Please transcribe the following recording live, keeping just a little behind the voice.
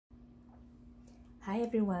Hi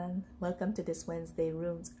everyone, welcome to this Wednesday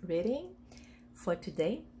runes reading for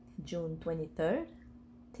today, June 23rd,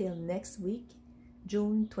 till next week,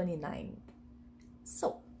 June 29th.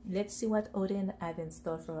 So, let's see what Odin have in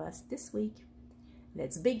store for us this week.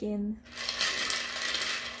 Let's begin.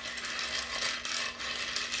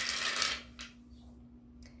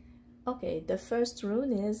 Okay, the first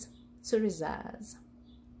rune is Tsurizaz.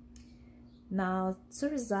 Now,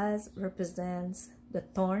 Tsurizaz represents the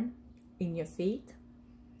thorn in your feet,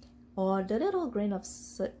 or the little grain of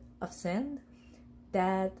sand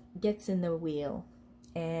that gets in the wheel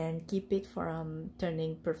and keep it from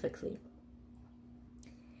turning perfectly.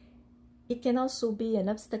 It can also be an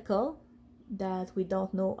obstacle that we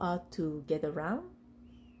don't know how to get around.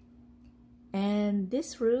 And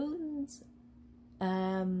this runes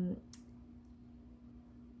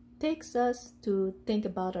takes us to think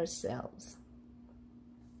about ourselves.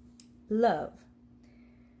 Love.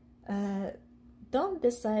 Don't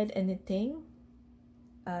decide anything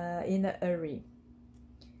in a hurry,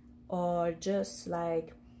 or just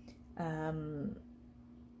like on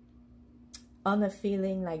a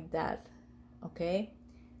feeling like that, okay?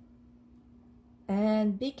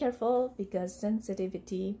 And be careful because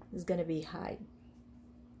sensitivity is gonna be high.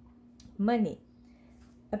 Money.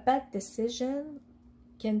 A bad decision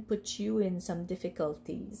can put you in some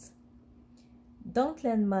difficulties. Don't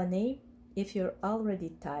lend money if you're already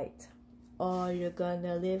tight, or you're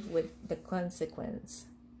gonna live with the consequence.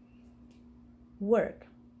 Work.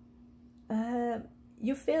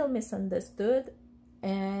 You feel misunderstood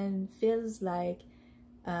and feels like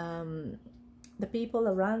the people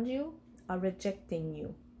around you are rejecting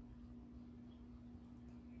you.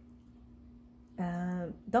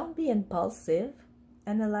 Don't be impulsive.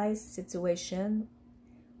 Analyze situation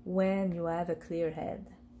when you have a clear head.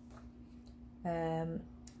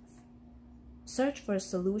 Search for a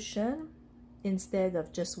solution instead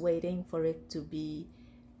of just waiting for it to be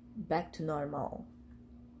back to normal.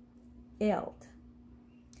 Health.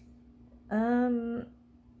 The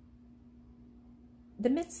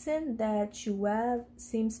medicine that you have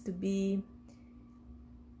seems to be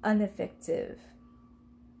ineffective.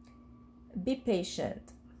 Be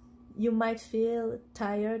patient. You might feel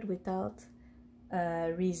tired without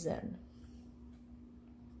a reason.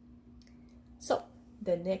 So,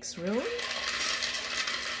 the next rune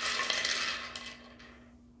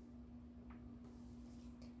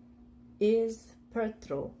is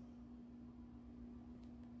Perthro.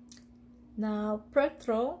 Now,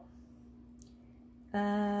 Perthro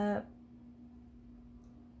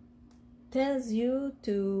tells you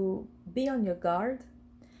to be on your guard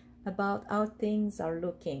about how things are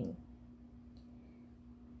looking.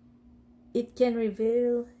 It can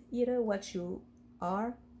reveal either what you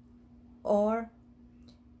are or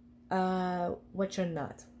what you're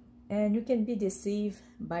not, and you can be deceived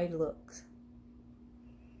by looks.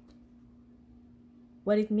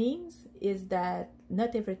 What it means is that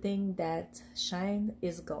not everything that shines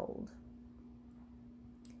is gold.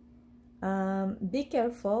 Be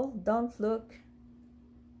careful, don't look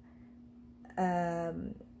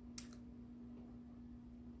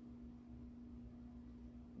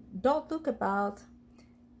about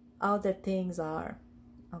how the things are,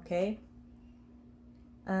 okay?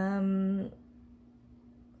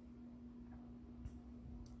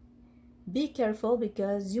 Be careful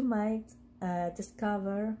because you might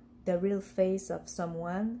discover the real face of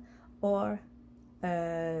someone or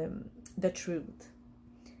the truth.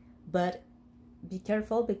 But be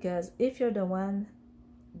careful because if you're the one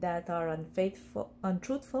that are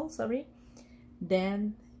untruthful,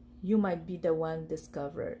 then you might be the one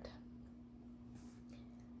discovered.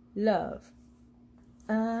 Love.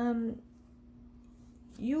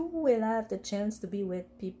 You will have the chance to be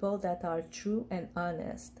with people that are true and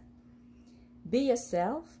honest. Be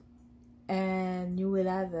yourself and you will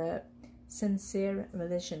have a sincere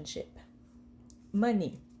relationship.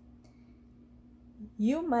 Money.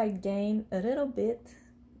 You might gain a little bit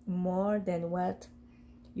more than what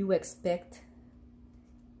you expect.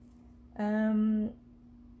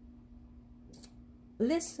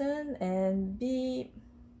 Listen and be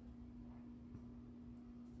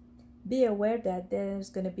aware that there's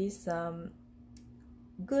going to be some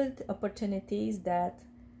good opportunities that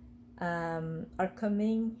are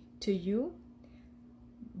coming to you,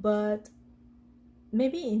 but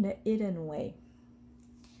maybe in a hidden way.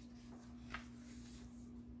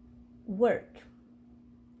 Work.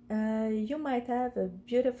 You might have a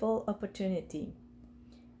beautiful opportunity.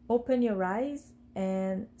 Open your eyes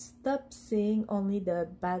and stop seeing only the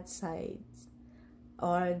bad sides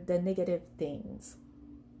or the negative things.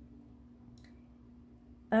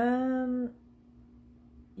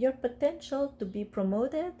 your potential to be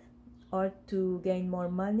promoted or to gain more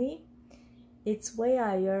money, it's way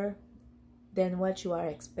higher than what you are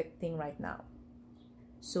expecting right now.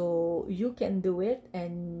 So you can do it,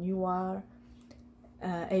 and you are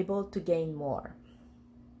able to gain more.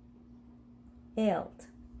 Health.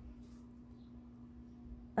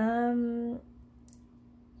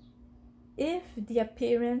 If the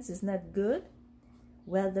appearance is not good,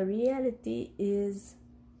 well, the reality is,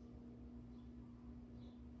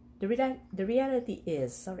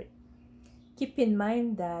 keep in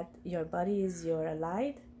mind that your body is your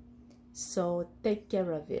ally, so take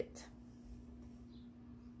care of it.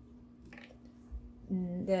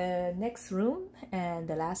 The next rune, and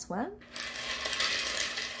the last one,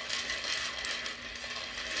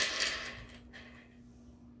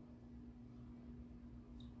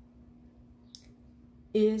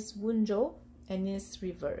 is Wunjo, and is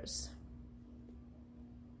reverse.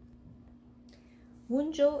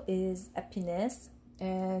 Wunjo is happiness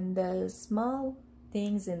and the small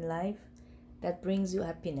things in life that brings you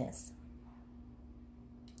happiness.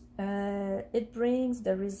 It brings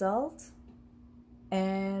the result,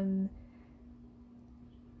 and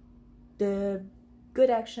the good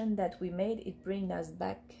action that we made, it bring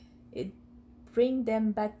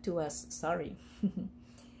them back to us. Sorry.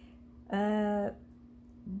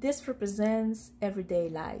 This represents everyday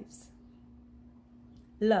lives.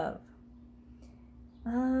 Love.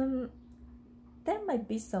 There might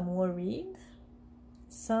be some worried,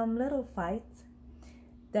 some little fight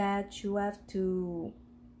that you have to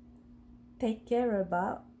take care of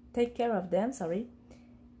them,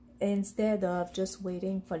 instead of just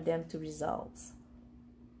waiting for them to resolve.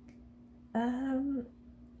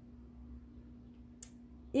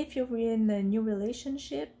 If you're in a new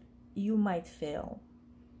relationship, you might fail.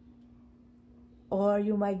 Or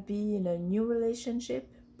you might be in a new relationship,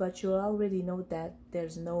 but you already know that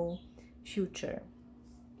there's no future.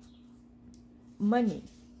 Money.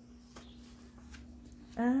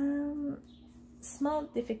 Small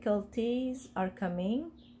difficulties are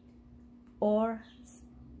coming or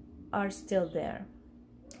are still there.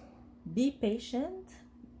 Be patient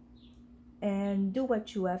and do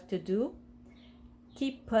what you have to do.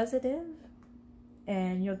 Keep positive,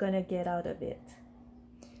 and you're gonna get out of it.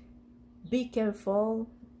 Be careful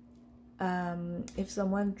if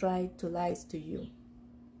someone tried to lie to you.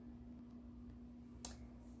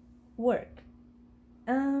 Work.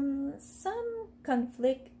 Some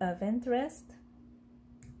conflict of interest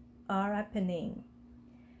are happening,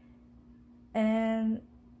 and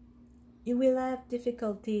you will have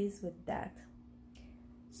difficulties with that.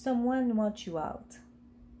 Someone wants you out.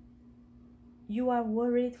 You are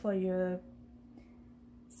worried for your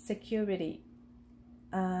security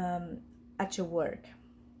at your work.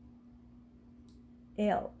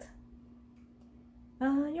 Health.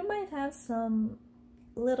 You might have some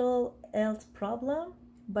little health problem,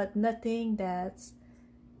 but nothing that's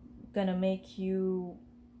gonna make you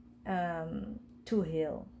too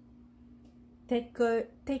ill. Take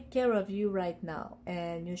care of you right now,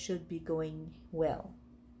 and you should be going well.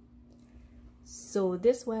 So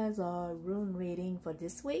this was our rune reading for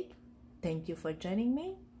this week. Thank you for joining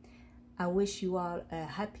me. I wish you all a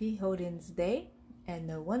happy Odin's Day and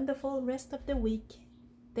a wonderful rest of the week.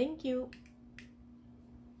 Thank you.